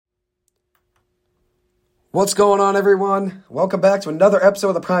What's going on, everyone? Welcome back to another episode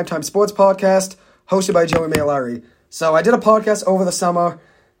of the Primetime Sports Podcast, hosted by Joey Mailari. So I did a podcast over the summer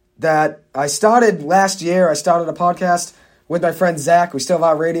that I started last year. I started a podcast with my friend Zach. We still have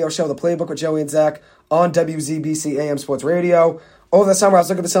our radio show, The Playbook with Joey and Zach, on WZBC AM Sports Radio. Over the summer, I was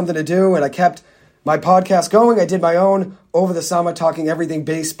looking for something to do, and I kept my podcast going. I did my own over the summer, talking everything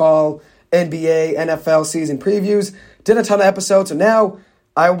baseball, NBA, NFL season previews. Did a ton of episodes, so now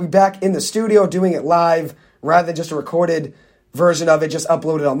I will be back in the studio doing it live rather than just a recorded version of it, just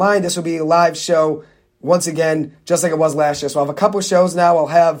uploaded online. This will be a live show once again, just like it was last year. So I'll have a couple of shows now. I'll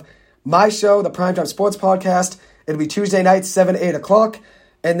have my show, the Primetime Sports Podcast. It'll be Tuesday nights, 7 to 8 o'clock.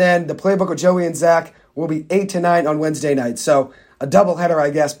 And then the Playbook with Joey and Zach will be 8 to 9 on Wednesday nights. So a doubleheader,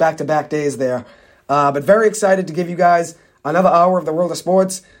 I guess, back-to-back days there. But very excited to give you guys another hour of the world of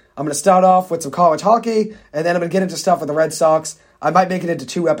sports. I'm going to start off with some college hockey, and then I'm going to get into stuff with the Red Sox. I might make it into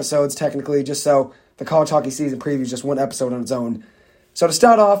 2 episodes, technically, just so the college hockey season preview is just 1 episode on its own. So to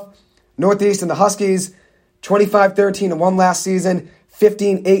start off, Northeastern, the Huskies, 25-13-1 last season,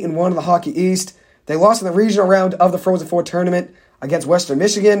 15-8-1 in the Hockey East. They lost in the regional round of the Frozen Four tournament against Western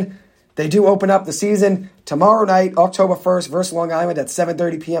Michigan. They do open up the season tomorrow night, October 1st, versus Long Island at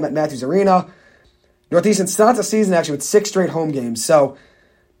 7:30 p.m. at Matthews Arena. Northeastern starts the season actually with 6 straight home games, so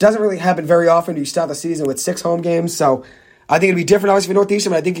doesn't really happen very often. You start the season with 6 home games, so I think it'd be different obviously for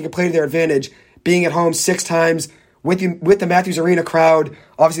Northeastern, but I think you can play to their advantage, being at home 6 times with the Matthews Arena crowd,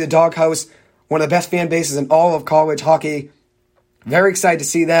 obviously the Doghouse, one of the best fan bases in all of college hockey. Very excited to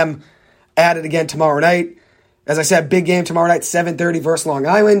see them at it again tomorrow night. As I said, big game tomorrow night, 7:30 versus Long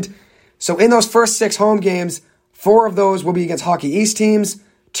Island. So in those first 6 home games, 4 of those will be against Hockey East teams,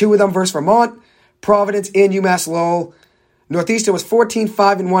 2 of them versus Vermont, Providence, and UMass Lowell. Northeastern was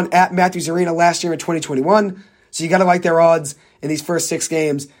 14-5-1 at Matthews Arena last year in 2021, so you got to like their odds in these first 6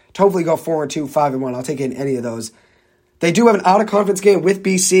 games to hopefully go 4-2, 5-1. I'll take in any of those. They do have an out-of-conference game with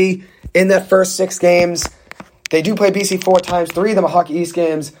BC in that first 6 games. They do play BC 4 times. 3 of them are Hockey East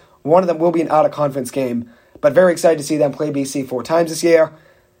games. 1 of them will be an out-of-conference game, but very excited to see them play BC 4 times this year.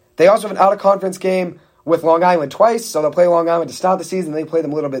 They also have an out-of-conference game with Long Island twice, so they'll play Long Island to start the season. They play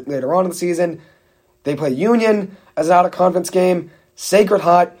them a little bit later on in the season. They play Union as an out-of-conference game, Sacred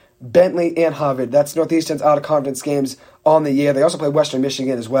Heart, Bentley, and Harvard. That's Northeastern's out-of-conference games on the year. They also play Western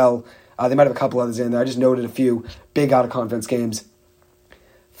Michigan as well. They might have a couple others in there. I just noted a few big out-of-conference games.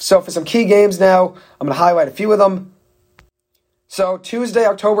 So for some key games now, I'm going to highlight a few of them. So Tuesday,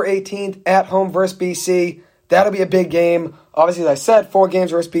 October 18th, at home versus BC. That'll be a big game. Obviously, as I said, 4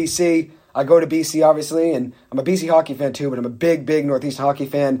 games versus BC. I go to BC, obviously, and I'm a BC hockey fan too, but I'm a big Northeastern hockey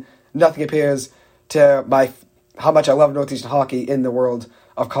fan. Nothing compares to how much I love Northeastern hockey in the world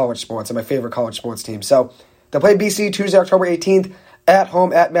of college sports. It's my favorite college sports team. So they'll play BC Tuesday, October 18th, at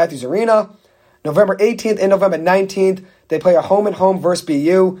home at Matthews Arena. November 18th and November 19th, they play a home-and-home versus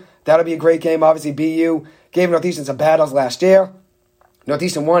BU. That'll be a great game. Obviously, BU gave Northeastern some battles last year.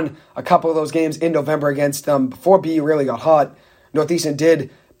 Northeastern won a couple of those games in November against them before BU really got hot. Northeastern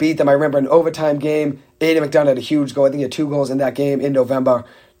did beat them. I remember an overtime game. Aiden McDonough had a huge goal. I think he had 2 goals in that game in November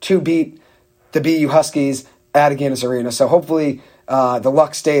to beat the BU Huskies at Agganis Arena. So hopefully the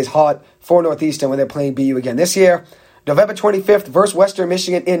luck stays hot for Northeastern when they're playing BU again this year. November 25th versus Western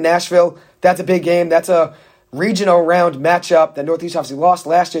Michigan in Nashville. That's a big game. That's a regional round matchup that Northeastern obviously lost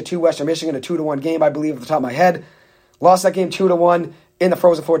last year to Western Michigan, a 2-1 game, I believe, at the top of my head. Lost that game 2-1 in the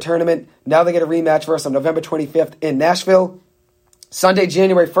Frozen Four tournament. Now they get a rematch versus them November 25th in Nashville. Sunday,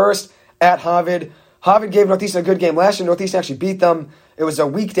 January 1st at Harvard. Harvard gave Northeastern a good game last year. Northeastern actually beat them. It was a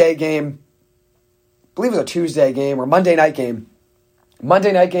weekday game. I believe it was a Tuesday game or Monday night game.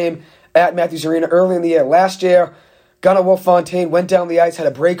 Monday night game at Matthews Arena early in the year last year. Gunnar Wolf-Fontaine went down the ice, had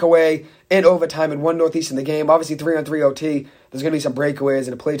a breakaway in overtime and won Northeastern the game. Obviously, 3-on-3 OT. There's going to be some breakaways,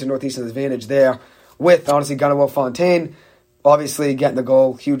 and it played to Northeastern's advantage there with, honestly, Gunnar Wolf-Fontaine obviously getting the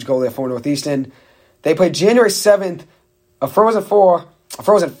goal. Huge goal there for Northeastern. They played January 7th, a Frozen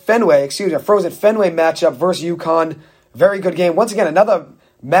Fenway matchup versus UConn. Very good game. Once again, another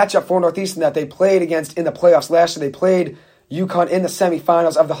matchup for Northeastern that they played against in the playoffs last year. They played UConn in the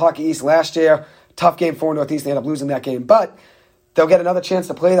semifinals of the Hockey East last year. Tough game for Northeastern. They ended up losing that game, but they'll get another chance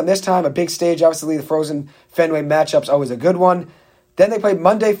to play them this time. A big stage, obviously, the Frozen Fenway matchup's always a good one. Then they play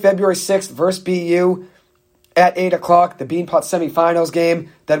Monday, February 6th versus BU at 8 o'clock, the Beanpot semifinals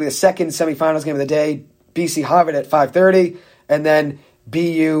game. That'll be the second semifinals game of the day. BC Harvard at 5:30, and then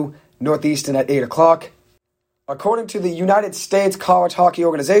BU Northeastern at 8 o'clock. According to the United States College Hockey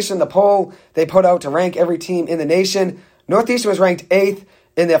Organization, the poll they put out to rank every team in the nation, Northeastern was ranked 8th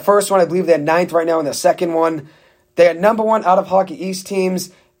in their first one. I believe they're 9th right now in their second one. They are number 1 out of Hockey East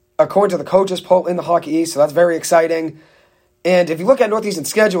teams according to the coaches poll in the Hockey East, so that's very exciting. And if you look at Northeastern's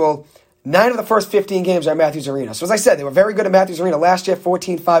schedule, 9 of the first 15 games are at Matthews Arena. So as I said, they were very good at Matthews Arena last year,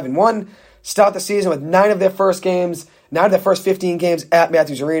 14-5-1. Start the season with 9 of their first 15 games at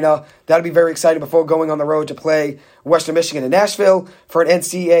Matthews Arena. That'll be very exciting before going on the road to play Western Michigan and Nashville for an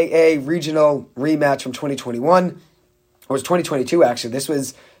NCAA regional rematch from 2021. It was 2022, actually. This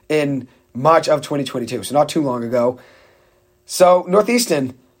was in March of 2022, so not too long ago. So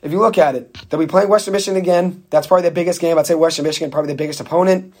Northeastern, if you look at it, they'll be playing Western Michigan again. That's probably their biggest game. I'd say Western Michigan, probably their biggest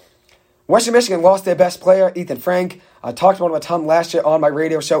opponent. Western Michigan lost their best player, Ethan Frank. I talked about him a ton last year on my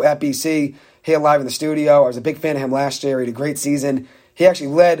radio show at BC, here live in the studio. I was a big fan of him last year. He had a great season. He actually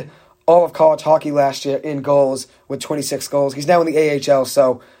led all of college hockey last year in goals with 26 goals. He's now in the AHL,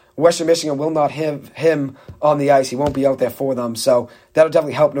 so Western Michigan will not have him on the ice. He won't be out there for them, so that'll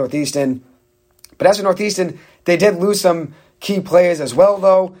definitely help Northeastern. But as for Northeastern, they did lose some key players as well,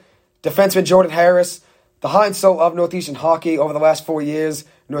 though. Defenseman Jordan Harris, the heart and soul of Northeastern hockey over the last 4 years.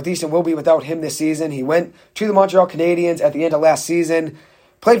 Northeastern will be without him this season. He went to the Montreal Canadiens at the end of last season.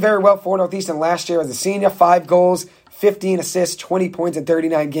 Played very well for Northeastern last year as a senior. 5 goals, 15 assists, 20 points in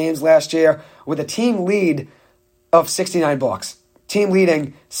 39 games last year with a team lead of 69 blocks. Team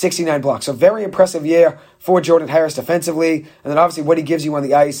leading 69 blocks. So very impressive year for Jordan Harris defensively. And then obviously what he gives you on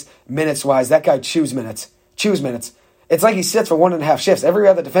the ice minutes-wise. That guy chews minutes. It's like he sits for 1.5 shifts. Every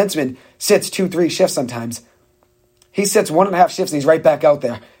other defenseman sits 2-3 shifts sometimes. He sits 1.5 shifts and he's right back out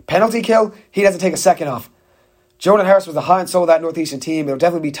there. Penalty kill, he doesn't take a second off. Jordan Harris was the heart and soul of that Northeastern team. It'll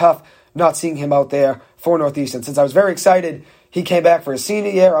definitely be tough not seeing him out there for Northeastern. Since I was very excited he came back for his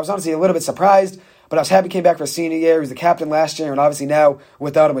senior year, I was honestly a little bit surprised, but I was happy he came back for his senior year. He was the captain last year, and obviously now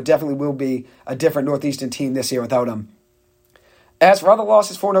without him, it definitely will be a different Northeastern team this year without him. As for other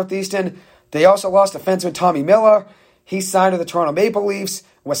losses for Northeastern, they also lost defenseman Tommy Miller. He signed with the Toronto Maple Leafs,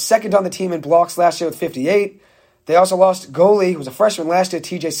 was second on the team in blocks last year with 58. They also lost goalie, who was a freshman last year,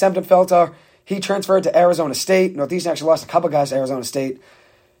 TJ Semptimphelter. He transferred to Arizona State. Northeastern actually lost a couple guys to Arizona State.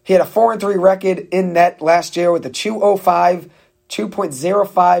 He had a 4-3 record in net last year with a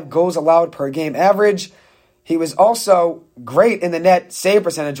 2.05 goals allowed per game average. He was also great in the net save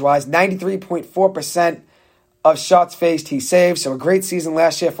percentage-wise, 93.4% of shots faced he saved. So a great season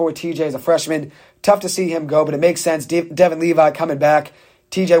last year for TJ as a freshman. Tough to see him go, but it makes sense. Devin Levi coming back.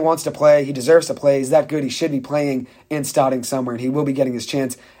 TJ wants to play. He deserves to play. He's that good. He should be playing and starting somewhere, and he will be getting his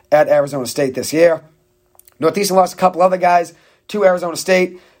chance at Arizona State this year. Northeastern lost a couple other guys to Arizona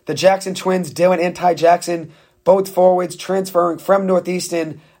State. The Jackson twins, Dylan and Ty Jackson, both forwards transferring from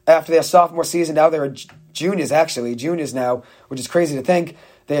Northeastern after their sophomore season. Now they're juniors now, which is crazy to think.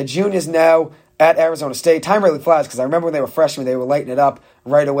 They are juniors now at Arizona State. Time really flies because I remember when they were freshmen, they were lighting it up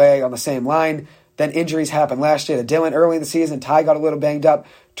right away on the same line. Then injuries happened last year to Dylan early in the season. Ty got a little banged up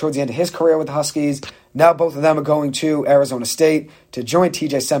towards the end of his career with the Huskies. Now both of them are going to Arizona State to join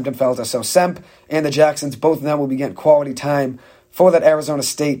TJ Semptimphelter. So Semp and the Jacksons, both of them will be getting quality time for that Arizona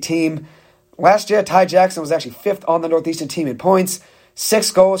State team. Last year, Ty Jackson was actually 5th on the Northeastern team in points.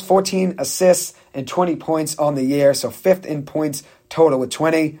 6 goals, 14 assists, and 20 points on the year. So 5th in points total with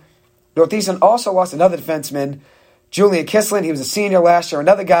 20. Northeastern also lost another defenseman, Julian Kislin. He was a senior last year.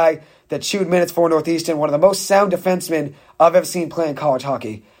 Another guy that chewed minutes for Northeastern. One of the most sound defensemen I've ever seen playing college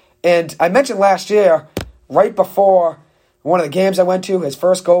hockey. And I mentioned last year, right before one of the games I went to, his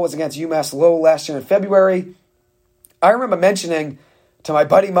first goal was against UMass Lowell last year in February. I remember mentioning to my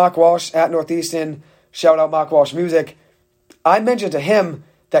buddy Mark Walsh at Northeastern, shout out Mark Walsh Music, I mentioned to him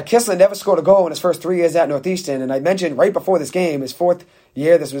that Kislin never scored a goal in his first 3 years at Northeastern, and I mentioned right before this game, his 4th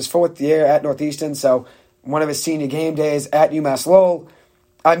year, this was his 4th year at Northeastern, so one of his senior game days at UMass Lowell,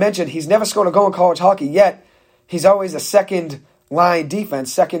 I mentioned he's never scored a goal in college hockey, yet he's always a second line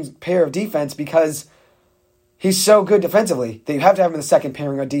defense, second pair of defense, because he's so good defensively that you have to have him in the second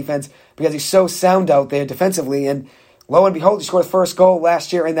pairing on defense because he's so sound out there defensively. And lo and behold, he scored his first goal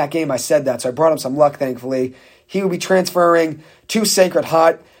last year in that game. I said that, so I brought him some luck, thankfully. He will be transferring to Sacred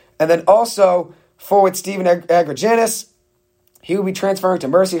Heart. And then also, forward Steven Agrojanis, he will be transferring to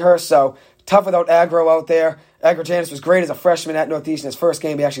Mercyhurst, so tough without Agro out there. Agrojanis was great as a freshman at Northeastern. His first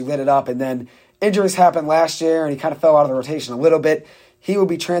game, he actually lit it up, and then injuries happened last year, and he kind of fell out of the rotation a little bit. He will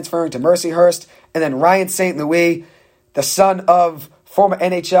be transferring to Mercyhurst. And then Ryan St. Louis, the son of former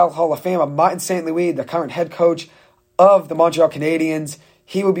NHL Hall of Famer Martin St. Louis, the current head coach of the Montreal Canadiens,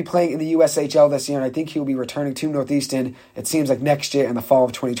 he will be playing in the USHL this year, and I think he will be returning to Northeastern, it seems like next year in the fall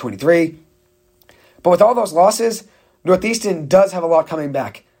of 2023. But with all those losses, Northeastern does have a lot coming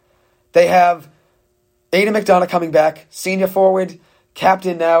back. They have Aiden McDonough coming back, senior forward,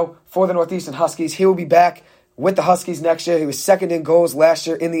 captain now for the Northeastern Huskies. He will be back with the Huskies next year. He was second in goals last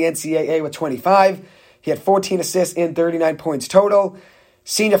year in the NCAA with 25. He had 14 assists and 39 points total.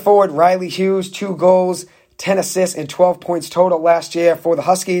 Senior forward Riley Hughes, 2 goals, 10 assists, and 12 points total last year for the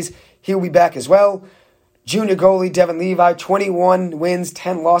Huskies. He'll be back as well. Junior goalie Devin Levi, 21 wins,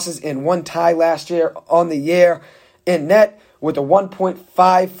 10 losses, and 1 tie last year on the year in net with a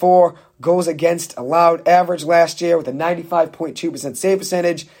 1.54 goals against allowed average last year with a 95.2% save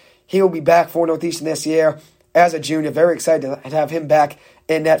percentage. He will be back for Northeastern this year as a junior. Very excited to have him back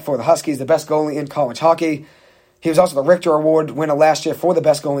in net for the Huskies, the best goalie in college hockey. He was also the Richter Award winner last year for the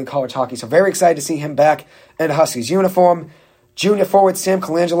best goalie in college hockey, so very excited to see him back in a Huskies uniform. Junior forward Sam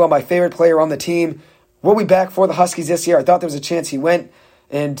Colangelo, my favorite player on the team, will be back for the Huskies this year. I thought there was a chance he went,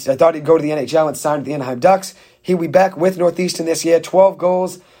 and I thought he'd go to the NHL and sign with the Anaheim Ducks. He'll be back with Northeastern this year, 12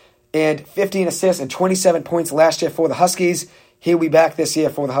 goals and 15 assists and 27 points last year for the Huskies. He'll be back this year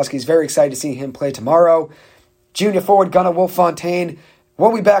for the Huskies. Very excited to see him play tomorrow. Junior forward Gunnar Wolf-Fontaine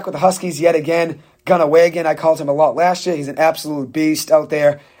will be back with the Huskies yet again. Gunnar Wagon, I called him a lot last year. He's an absolute beast out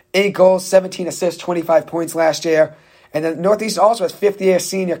there. 8 goals, 17 assists, 25 points last year. And then Northeastern also has fifth-year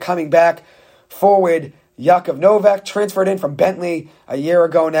senior coming back forward Yakov Novak, transferred in from Bentley a year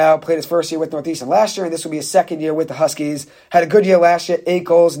ago now, played his first year with Northeastern last year, and this will be his second year with the Huskies. Had a good year last year, 8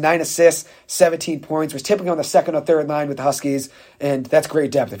 goals, 9 assists, 17 points, was typically on the second or third line with the Huskies, and that's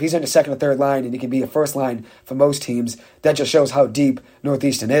great depth. If he's on the second or third line and he can be a first line for most teams, that just shows how deep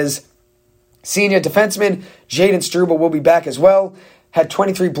Northeastern is. Senior defenseman Jaden Struble will be back as well. Had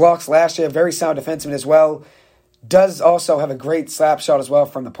 23 blocks last year, very sound defenseman as well. Does also have a great slap shot as well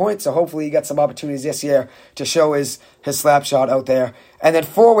from the point, so hopefully he gets some opportunities this year to show his slap shot out there. And then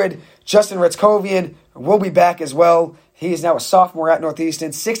forward, Justin Ritzkovian will be back as well. He is now a sophomore at Northeastern.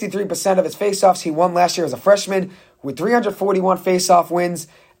 63% of his faceoffs he won last year as a freshman with 341 faceoff wins,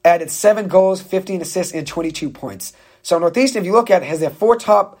 added 7 goals, 15 assists, and 22 points. So Northeastern, if you look at it, has their 4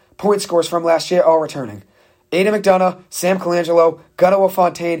 top point scorers from last year all returning. Aidan McDonough, Sam Colangelo, Gunnar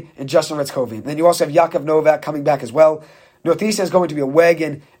Wolf-Fontaine, and Justin Ritzkovian. Then you also have Yakov Novak coming back as well. Northeastern is going to be a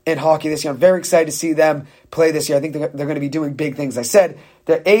wagon in hockey this year. I'm very excited to see them play this year. I think they're going to be doing big things. I said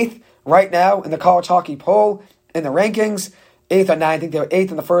they're 8th right now in the college hockey poll in the rankings. 8th or 9th. I think they were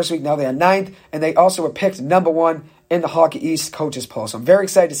 8th in the first week. Now they are 9th. And they also were picked number 1 in the Hockey East coaches poll. So I'm very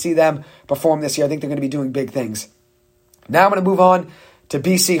excited to see them perform this year. I think they're going to be doing big things. Now I'm going to move on to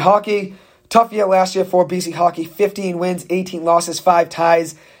BC Hockey. Tough year last year for BC Hockey. 15 wins, 18 losses, 5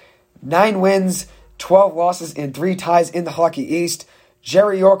 ties. 9 wins, 12 losses, and 3 ties in the Hockey East.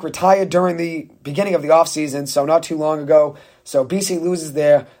 Jerry York retired during the beginning of the offseason, so not too long ago. So BC loses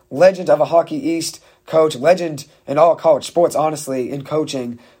their legend of a Hockey East coach, legend in all college sports, honestly, in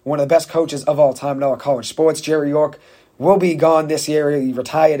coaching. One of the best coaches of all time in all college sports. Jerry York will be gone this year. He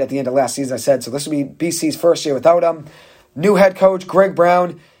retired at the end of last season, I said. So this will be BC's first year without him. New head coach, Greg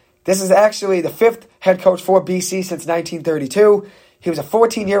Brown. This is actually the 5th head coach for BC since 1932. He was a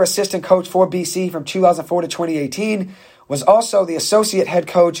 14-year assistant coach for BC from 2004 to 2018. Was also the associate head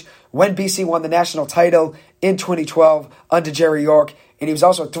coach when BC won the national title in 2012 under Jerry York. And he was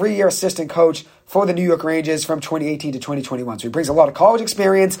also a 3-year assistant coach for the New York Rangers from 2018 to 2021. So he brings a lot of college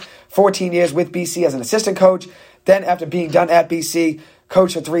experience, 14 years with BC as an assistant coach. Then after being done at BC,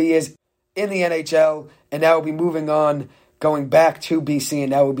 coached for 3 years in the NHL, and now will be moving on, going back to BC, and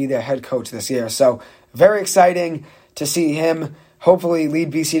now will be their head coach this year. So very exciting to see him hopefully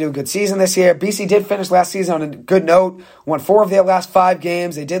lead BC to a good season this year. BC did finish last season on a good note, won 4 of their last 5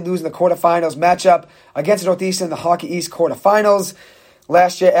 games. They did lose in the quarterfinals matchup against Northeastern in the Hockey East quarterfinals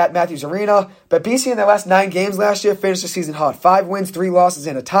last year at Matthews Arena. But BC in their last 9 games last year finished the season hot. 5 wins, 3 losses,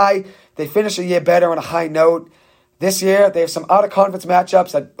 and a tie. They finished the year better on a high note. This year, they have some out-of-conference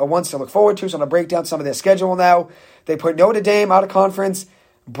matchups that are ones to look forward to, so I'm going to break down some of their schedule now. They put Notre Dame out of conference,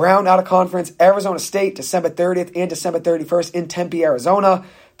 Brown out of conference, Arizona State December 30th and December 31st in Tempe, Arizona.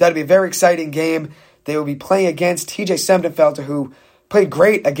 That'll be a very exciting game. They will be playing against TJ Semdenfelter, who played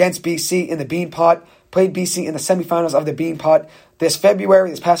great against BC in the Beanpot, played BC in the semifinals of the Beanpot this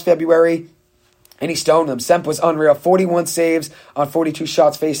past February, and he stoned them. Semp was unreal. 41 saves on 42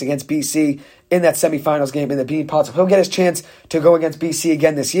 shots faced against BC in that semifinals game in the Beanpot. So he'll get his chance to go against BC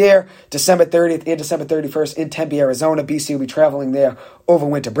again this year, December 30th and December 31st in Tempe, Arizona. BC will be traveling there over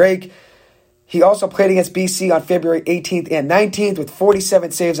winter break. He also played against BC on February 18th and 19th with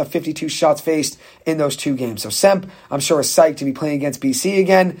 47 saves on 52 shots faced in those 2 games. So Semp, I'm sure, is psyched to be playing against BC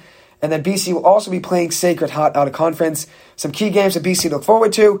again. And then BC will also be playing Sacred Heart out of conference. Some key games for BC to look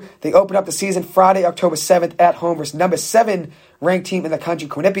forward to. They open up the season Friday, October 7th at home versus number 7 ranked team in the country,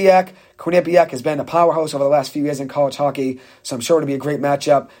 Quinnipiac. Quinnipiac has been a powerhouse over the last few years in college hockey, so I'm sure it'll be a great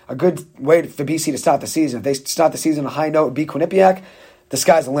matchup. A good way for BC to start the season. If they start the season on a high note and beat Quinnipiac, the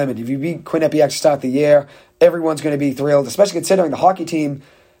sky's the limit. If you beat Quinnipiac to start the year, everyone's going to be thrilled, especially considering the hockey team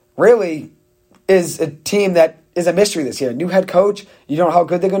really is a team that is a mystery this year. New head coach, you don't know how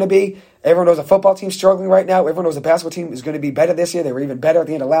good they're going to be. Everyone knows the football team's struggling right now. Everyone knows the basketball team is going to be better this year. They were even better at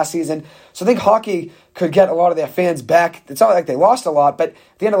the end of last season. So I think hockey could get a lot of their fans back. It's not like they lost a lot, but at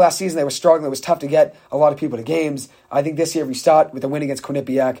the end of last season they were struggling. It was tough to get a lot of people to games. I think this year if we start with a win against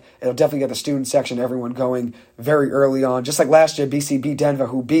Quinnipiac, it'll definitely get the student section, everyone going very early on. Just like last year, BC beat Denver,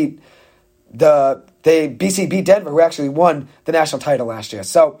 BC beat Denver, who actually won the national title last year.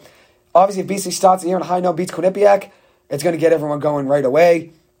 So obviously, if BC starts the year on a high note, beats Quinnipiac, it's going to get everyone going right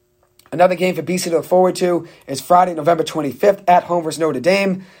away. Another game for BC to look forward to is Friday, November 25th at home versus Notre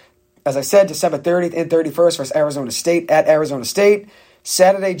Dame. As I said, December 30th and 31st versus Arizona State at Arizona State.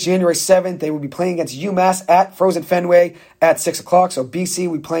 Saturday, January 7th, they will be playing against UMass at Frozen Fenway at 6 o'clock. So BC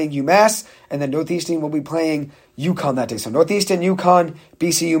will be playing UMass, and then Northeastern will be playing UConn that day. So Northeastern, UConn,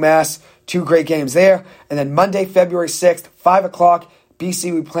 BC, UMass, 2 great games there. And then Monday, February 6th, 5 o'clock,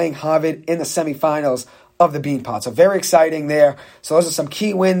 BC will be playing Harvard in the semifinals of the Beanpot. So very exciting there. So those are some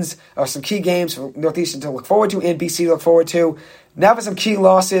key wins, or some key games for Northeastern to look forward to and BC to look forward to. Now for some key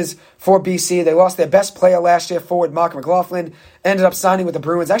losses for BC. They lost their best player last year, forward Mark McLaughlin. Ended up signing with the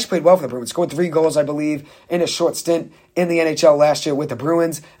Bruins. Actually played well for the Bruins. Scored 3 goals, I believe, in a short stint in the NHL last year with the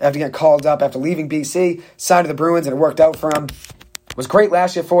Bruins. After getting called up after leaving BC, signed to the Bruins, and it worked out for him. Was great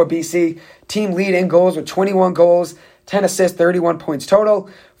last year for BC. Team lead in goals with 21 goals, 10 assists, 31 points total.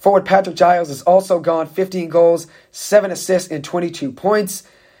 Forward Patrick Giles is also gone, 15 goals, 7 assists, and 22 points.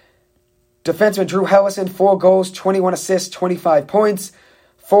 Defenseman Drew Hellison, 4 goals, 21 assists, 25 points.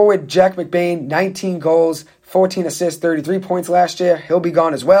 Forward Jack McBain, 19 goals, 14 assists, 33 points last year. He'll be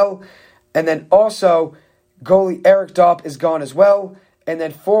gone as well. And then also, goalie Eric Dopp is gone as well. And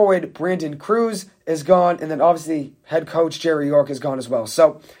then forward Brandon Cruz is gone. And then obviously head coach Jerry York is gone as well.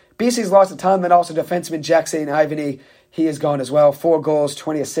 So BC's lost a ton. Then also defenseman Jack St. Ivany, he is gone as well. 4 goals,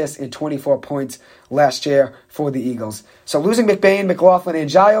 20 assists, and 24 points last year for the Eagles. So losing McBain, McLaughlin, and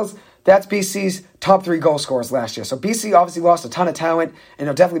Giles, that's BC's top 3 goal scorers last year. So BC obviously lost a ton of talent, and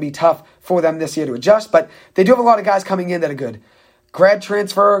it'll definitely be tough for them this year to adjust. But they do have a lot of guys coming in that are good. Grad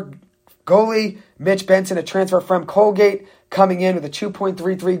transfer, goalie Mitch Benson, a transfer from Colgate, coming in with a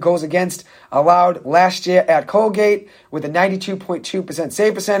 2.33 goals against allowed last year at Colgate with a 92.2%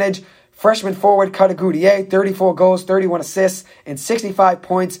 save percentage. Freshman forward Cutter Goudier, 34 goals, 31 assists, and 65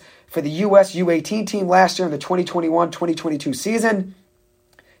 points for the U.S. U18 team last year in the 2021-2022 season.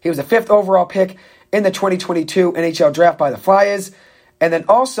 He was the 5th overall pick in the 2022 NHL draft by the Flyers. And then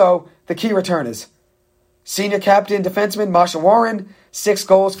also the key returners. Senior captain defenseman Marshall Warren, 6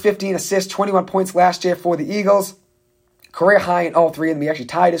 goals, 15 assists, 21 points last year for the Eagles. Career high in all 3 of them. He actually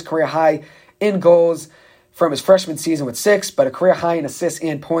tied his career high in goals from his freshman season with 6, but a career high in assists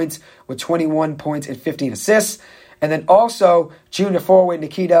and points with 21 points and 15 assists. And then also, junior forward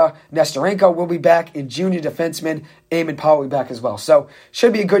Nikita Nestorenko will be back, and junior defenseman Eamon Powell will be back as well. So,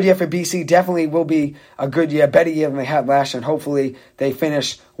 should be a good year for BC. Definitely will be a good year, better year than they had last year, and hopefully they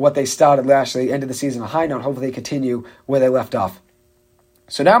finish what they started last year, the end of the season, a high note. Hopefully they continue where they left off.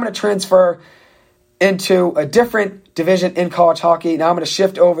 So now I'm going to transfer into a different division in college hockey. Now I'm going to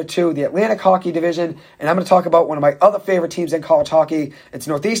shift over to the Atlantic Hockey Division, and I'm going to talk about one of my other favorite teams in college hockey. It's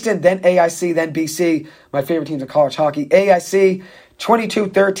Northeastern, then AIC, then BC, my favorite teams in college hockey. AIC,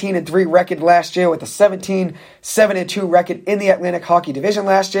 22-13-3 record last year with a 17-7-2 record in the Atlantic Hockey Division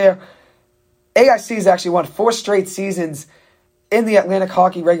last year. AIC has actually won 4 straight seasons in the Atlantic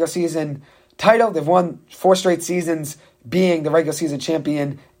Hockey regular season title. They've won 4 straight seasons being the regular season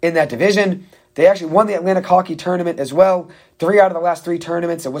champion in that division. They actually won the Atlantic Hockey Tournament as well. 3 out of the last 3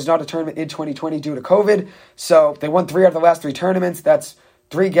 tournaments. It was not a tournament in 2020 due to COVID. So they won 3 out of the last 3 tournaments. That's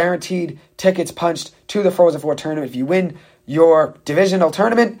 3 guaranteed tickets punched to the Frozen Four tournament. If you win your divisional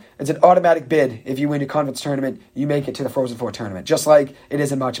tournament, it's an automatic bid. If you win your conference tournament, you make it to the Frozen Four tournament, just like it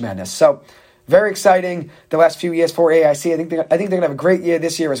is in March Madness. So very exciting the last few years for AIC. I think they're going to have a great year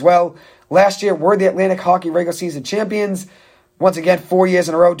this year as well. Last year, were the Atlantic Hockey regular season champions. Once again, 4 years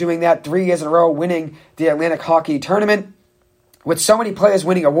in a row doing that, 3 years in a row winning the Atlantic Hockey Tournament. With so many players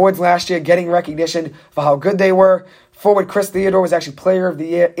winning awards last year, getting recognition for how good they were. Forward Chris Theodore was actually Player of the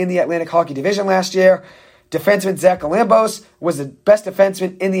Year in the Atlantic Hockey Division last year. Defenseman Zach Galambos was the best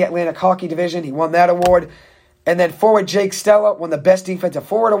defenseman in the Atlantic Hockey Division. He won that award. And then forward Jake Stella won the Best Defensive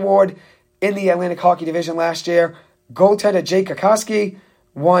Forward Award in the Atlantic Hockey Division last year. Goaltender Jake Kokoski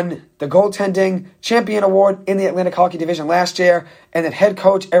won the Goaltending Champion Award in the Atlantic Hockey Division last year. And then head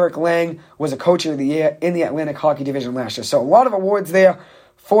coach Eric Lang was a Coach of the Year in the Atlantic Hockey Division last year. So a lot of awards there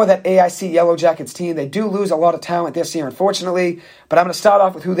for that AIC Yellow Jackets team. They do lose a lot of talent this year, unfortunately. But I'm going to start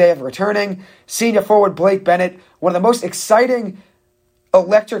off with who they have returning. Senior forward Blake Bennett, one of the most exciting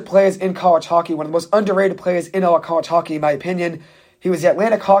electric players in college hockey, one of the most underrated players in all college hockey, in my opinion. He was the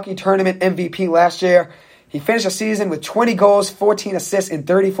Atlantic Hockey Tournament MVP last year. He finished the season with 20 goals, 14 assists, and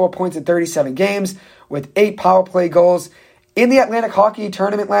 34 points in 37 games, with 8 power play goals. In the Atlantic Hockey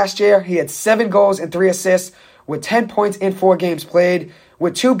Tournament last year, he had 7 goals and 3 assists, with 10 points in 4 games played,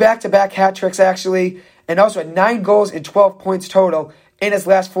 with 2 back-to-back hat tricks, actually, and also had 9 goals and 12 points total in his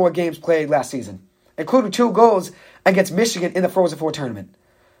last 4 games played last season, including 2 goals against Michigan in the Frozen Four tournament.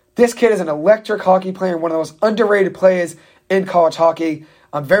 This kid is an electric hockey player and one of the most underrated players in college hockey.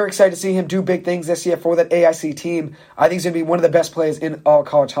 I'm very excited to see him do big things this year for that AIC team. I think he's going to be one of the best players in all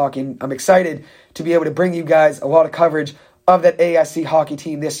college hockey. And I'm excited to be able to bring you guys a lot of coverage of that AIC hockey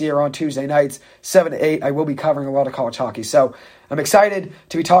team this year on Tuesday nights, 7 to 8. I will be covering a lot of college hockey. So I'm excited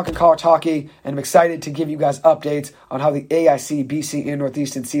to be talking college hockey, and I'm excited to give you guys updates on how the AIC, BC, and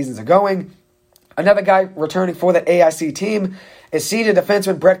Northeastern seasons are going. Another guy returning for that AIC team is senior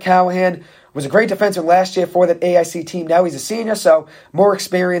defenseman Brett Callahan. Was a great defenseman last year for that AIC team. Now he's a senior, so more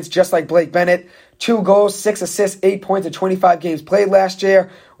experience, just like Blake Bennett. 2 goals, 6 assists, 8 points in 25 games played last year,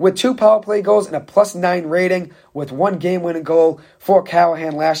 with 2 power play goals and a +9 rating, with 1 game-winning goal for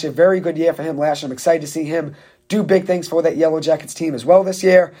Callahan last year. Very good year for him last year. I'm excited to see him do big things for that Yellow Jackets team as well this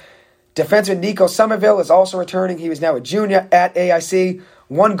year. Defenseman Nico Somerville is also returning. He was now a junior at AIC.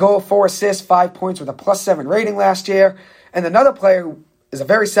 1 goal, 4 assists, 5 points with a +7 rating last year. And another player who is a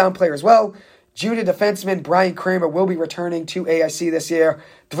very sound player as well, junior defenseman Brian Kramer will be returning to AIC this year.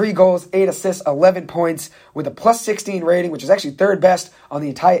 3 goals, 8 assists, 11 points with a +16 rating, which is actually 3rd best on the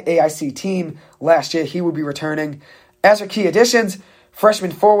entire AIC team last year. He will be returning. As for key additions,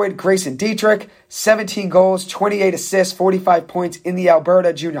 freshman forward Grayson Dietrich, 17 goals, 28 assists, 45 points in the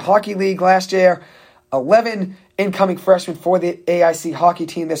Alberta Junior Hockey League last year. 11 incoming freshmen for the AIC hockey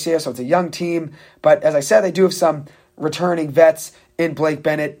team this year, so it's a young team. But as I said, they do have some returning vets in Blake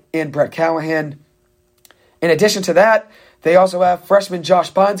Bennett and Brett Callahan. In addition to that, they also have freshman Josh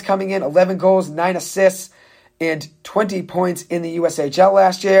Bonds coming in, 11 goals, 9 assists, and 20 points in the USHL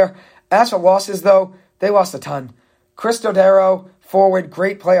last year. As for losses, though, they lost a ton. Chris Dodaro, forward,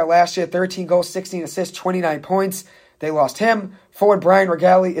 great player last year, 13 goals, 16 assists, 29 points. They lost him. Forward Brian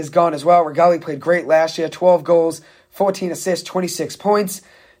Regali is gone as well. Regali played great last year, 12 goals, 14 assists, 26 points.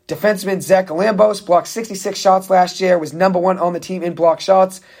 Defenseman Zach Galambos blocked 66 shots last year, was number 1 on the team in block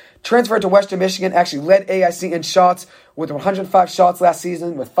shots. Transferred to Western Michigan, actually led AIC in shots with 105 shots last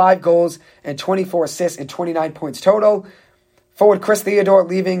season with 5 goals and 24 assists and 29 points total. Forward Chris Theodore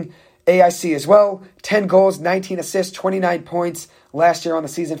leaving AIC as well. 10 goals, 19 assists, 29 points last year on the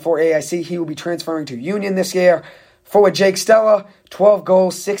season for AIC. He will be transferring to Union this year. Forward Jake Stella, 12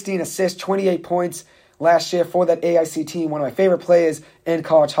 goals, 16 assists, 28 points last year for that AIC team. One of my favorite players in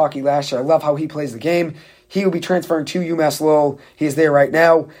college hockey last year. I love how he plays the game. He will be transferring to UMass Lowell. He is there right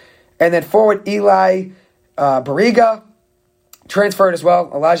now. And then forward Eli Barriga, transferred as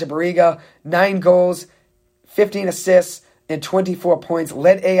well. Elijah Barriga, 9 goals, 15 assists, and 24 points.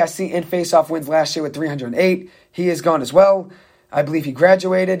 Led AIC in faceoff wins last year with 308. He is gone as well. I believe he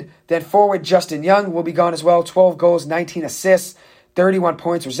graduated. Then forward Justin Young will be gone as well. 12 goals, 19 assists, 31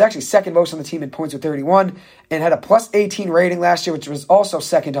 points, which is actually second most on the team in points with 31, and had a +18 rating last year, which was also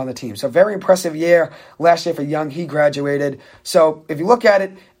second on the team. So very impressive year last year for Young. He graduated. So if you look at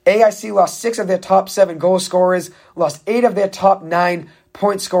it, AIC lost 6 of their top 7 goal scorers, lost 8 of their top 9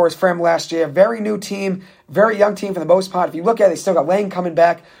 point scorers from last year. Very new team, very young team for the most part. If you look at it, they still got Lang coming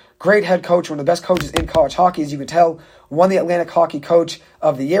back. Great head coach, one of the best coaches in college hockey, as you can tell. Won the Atlantic Hockey Coach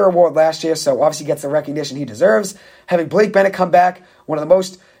of the Year award last year, so obviously gets the recognition he deserves. Having Blake Bennett come back, one of the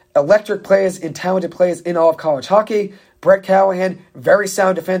most electric players and talented players in all of college hockey. Brett Callahan, very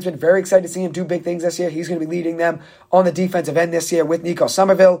sound defenseman. Very excited to see him do big things this year. He's going to be leading them on the defensive end this year with Nico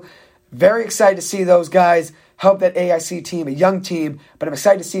Somerville. Very excited to see those guys help that AIC team, a young team, but I'm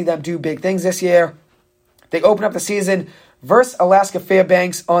excited to see them do big things this year. They open up the season versus Alaska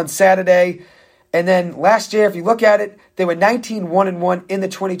Fairbanks on Saturday. And then last year, if you look at it, they were 19-1-1 in the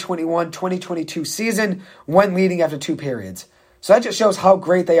 2021-2022 season when leading after 2 periods. So that just shows how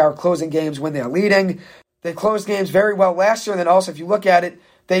great they are closing games when they are leading. They closed games very well last year, and then also if you look at it,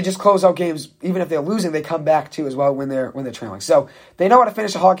 they just close out games. Even if they're losing, they come back too as well when they're trailing. So they know how to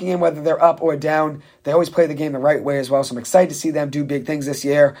finish a hockey game, whether they're up or down. They always play the game the right way as well. So I'm excited to see them do big things this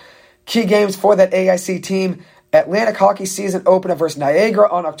year. Key games for that AIC team: Atlantic Hockey season opener versus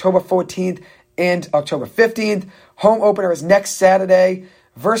Niagara on October 14th and October 15th. Home opener is next Saturday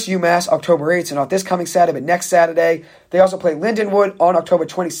versus UMass, October 8th. So not this coming Saturday, but next Saturday. They also play Lindenwood on October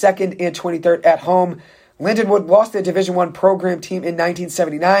 22nd and 23rd at home. Lindenwood lost their Division I program team in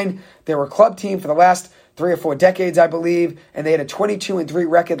 1979. They were a club team for the last 3 or 4 decades, I believe, and they had a 22-3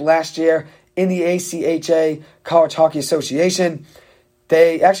 record last year in the ACHA College Hockey Association.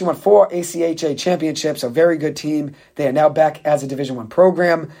 They actually won 4 ACHA championships, a very good team. They are now back as a Division I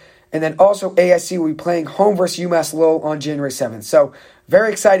program. And then also AIC will be playing home versus UMass Lowell on January 7th. So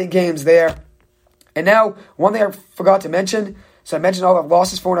very exciting games there. And now, one thing I forgot to mention, so I mentioned all the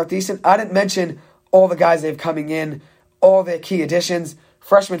losses for Northeastern. I didn't mention all the guys they've coming in, all their key additions.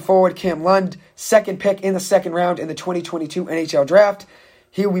 Freshman forward Cam Lund, second pick in the second round in the 2022 NHL Draft.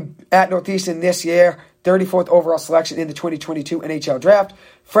 He will be at Northeastern this year, 34th overall selection in the 2022 NHL Draft.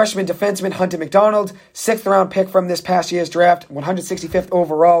 Freshman defenseman Hunter McDonald, 6th round pick from this past year's draft, 165th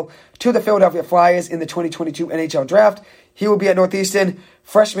overall to the Philadelphia Flyers in the 2022 NHL Draft. He will be at Northeastern.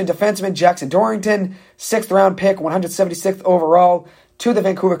 Freshman defenseman Jackson Dorrington, 6th round pick, 176th overall to the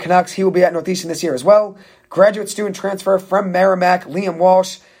Vancouver Canucks. He will be at Northeastern this year as well. Graduate student transfer from Merrimack, Liam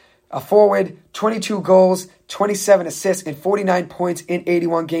Walsh, a forward, 22 goals, 27 assists, and 49 points in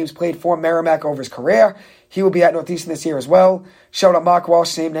 81 games played for Merrimack over his career. He will be at Northeastern this year as well. Shout out Mark Walsh,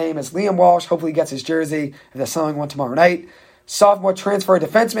 same name as Liam Walsh. Hopefully he gets his jersey if they're selling one tomorrow night. Sophomore transfer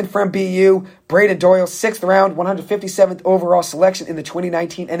defenseman from BU, Braden Doyle, 6th round, 157th overall selection in the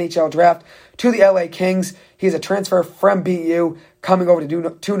 2019 NHL Draft to the LA Kings. He is a transfer from BU, coming over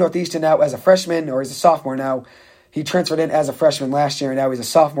to Northeastern now as a freshman, or he's a sophomore now. He transferred in as a freshman last year, and now he's a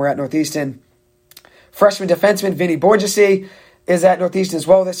sophomore at Northeastern. Freshman defenseman Vinny Borgesi is at Northeastern as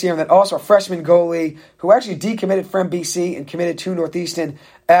well this year, and then also a freshman goalie who actually decommitted from BC and committed to Northeastern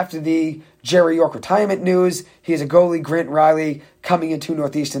after the Jerry York retirement news. He is a goalie, Grant Riley, coming into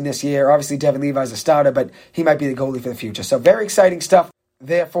Northeastern this year. Obviously, Devin Levi's a starter, but he might be the goalie for the future. So very exciting stuff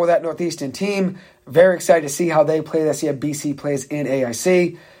there for that Northeastern team. Very excited to see how they play this year. BC plays in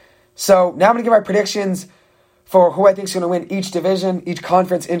AIC. So now I'm going to give my predictions for who I think is going to win each division, each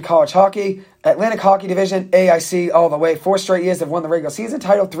conference in college hockey. Atlantic Hockey Division, AIC all the way. 4 straight years they've won the regular season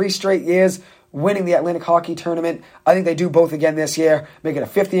title. 3 straight years winning the Atlantic Hockey Tournament. I think they do both again this year, make it a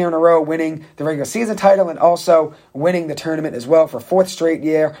 5th year in a row, winning the regular season title and also winning the tournament as well for 4th straight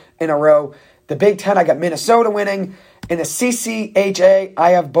year in a row. The Big Ten, I got Minnesota winning. In the CCHA, I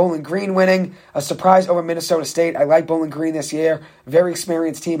have Bowling Green winning. A surprise over Minnesota State. I like Bowling Green this year. Very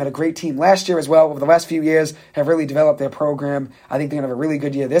experienced team. Had a great team last year as well. Over the last few years, have really developed their program. I think they're going to have a really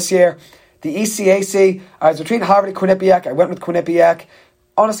good year this year. The ECAC, I was between Harvard and Quinnipiac. I went with Quinnipiac.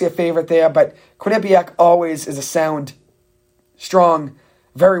 Honestly, a favorite there, but Quinnipiac always is a sound, strong,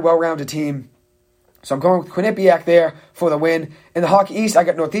 very well-rounded team. So I'm going with Quinnipiac there for the win. In the Hockey East, I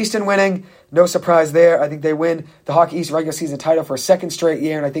got Northeastern winning. No surprise there. I think they win the Hockey East regular season title for a 2nd straight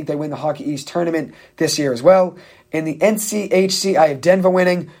year, and I think they win the Hockey East tournament this year as well. In the NCHC, I have Denver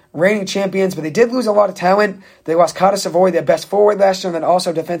winning, reigning champions, but they did lose a lot of talent. They lost Carter Savoy, their best forward last year, and then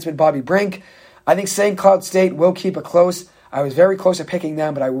also defenseman Bobby Brink. I think St. Cloud State will keep it close. I was very close at picking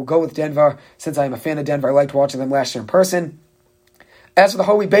them, but I will go with Denver since I am a fan of Denver. I liked watching them last year in person. As for the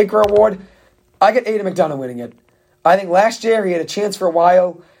Hobie Baker Award, I get Aiden McDonough winning it. I think last year he had a chance for a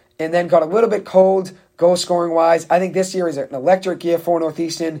while and then got a little bit cold goal-scoring-wise. I think this year is an electric year for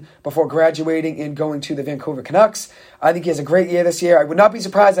Northeastern before graduating and going to the Vancouver Canucks. I think he has a great year this year. I would not be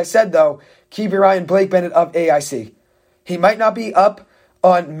surprised, I said, though, keep your eye on Blake Bennett of AIC. He might not be up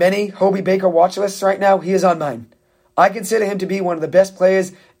on many Hobie Baker watch lists right now. He is on mine. I consider him to be one of the best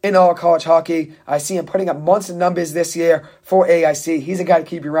players in all college hockey. I see him putting up monster numbers this year for AIC. He's a guy to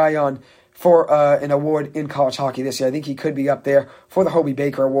keep your eye on for an award in college hockey this year. I think he could be up there for the Hobie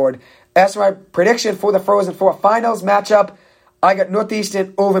Baker Award. As for my prediction for the Frozen Four Finals matchup, I got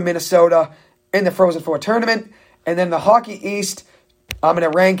Northeastern over Minnesota in the Frozen Four tournament. And then the Hockey East, I'm going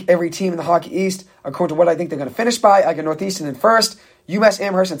to rank every team in the Hockey East according to what I think they're going to finish by. I got Northeastern in 1st, UMass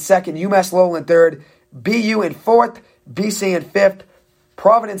Amherst in 2nd, UMass Lowell in 3rd, BU in 4th, BC in 5th,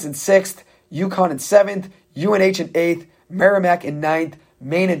 Providence in 6th, UConn in 7th, UNH in 8th, Merrimack in 9th,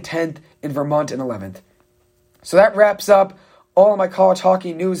 Maine in 10th, and Vermont in 11th. So that wraps up all of my college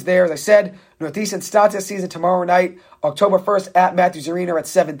hockey news there. As I said, Northeastern starts their season tomorrow night, October 1st at Matthews Arena at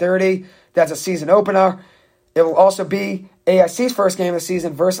 7:30. That's a season opener. It will also be AIC's first game of the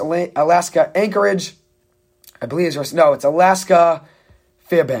season versus Alaska Anchorage. I believe it's Alaska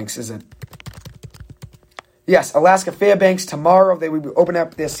Fairbanks, is it? Yes, Alaska Fairbanks. Tomorrow they will be opening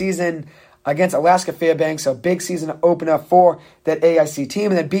up their season against Alaska Fairbanks. So big season opener for that AIC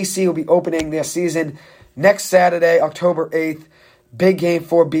team. And then BC will be opening their season next Saturday, October 8th. Big game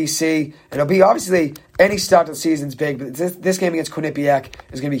for BC. And it'll be obviously any start to the season's big, but this game against Quinnipiac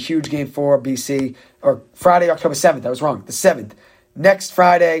is going to be a huge game for BC. Or Friday, October 7th. I was wrong. The 7th. Next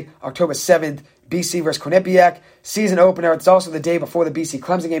Friday, October 7th, BC versus Quinnipiac. Season opener. It's also the day before the BC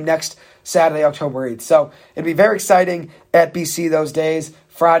Clemson game next Saturday, October 8th. So it'll be very exciting at BC those days.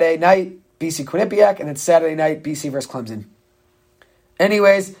 Friday night, BC Quinnipiac, and then Saturday night, BC versus Clemson.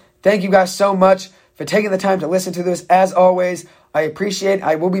 Anyways, thank you guys so much for taking the time to listen to this. As always, I appreciate it.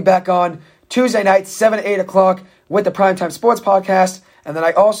 I will be back on Tuesday night, 7 to 8 o'clock with the Primetime Sports Podcast. And then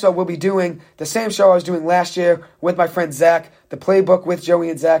I also will be doing the same show I was doing last year with my friend Zach, The Playbook with Joey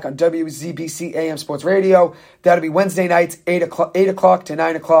and Zach on WZBC AM Sports Radio. That'll be Wednesday nights, 8 o'clock to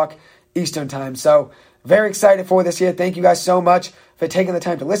 9 o'clock Eastern Time. So very excited for this year. Thank you guys so much for taking the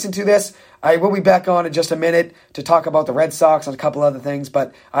time to listen to this. I will be back on in just a minute to talk about the Red Sox and a couple other things,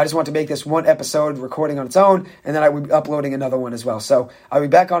 but I just want to make this one episode recording on its own, and then I will be uploading another one as well. So I'll be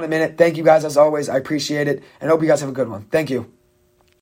back on in a minute. Thank you guys as always. I appreciate it, and hope you guys have a good one. Thank you.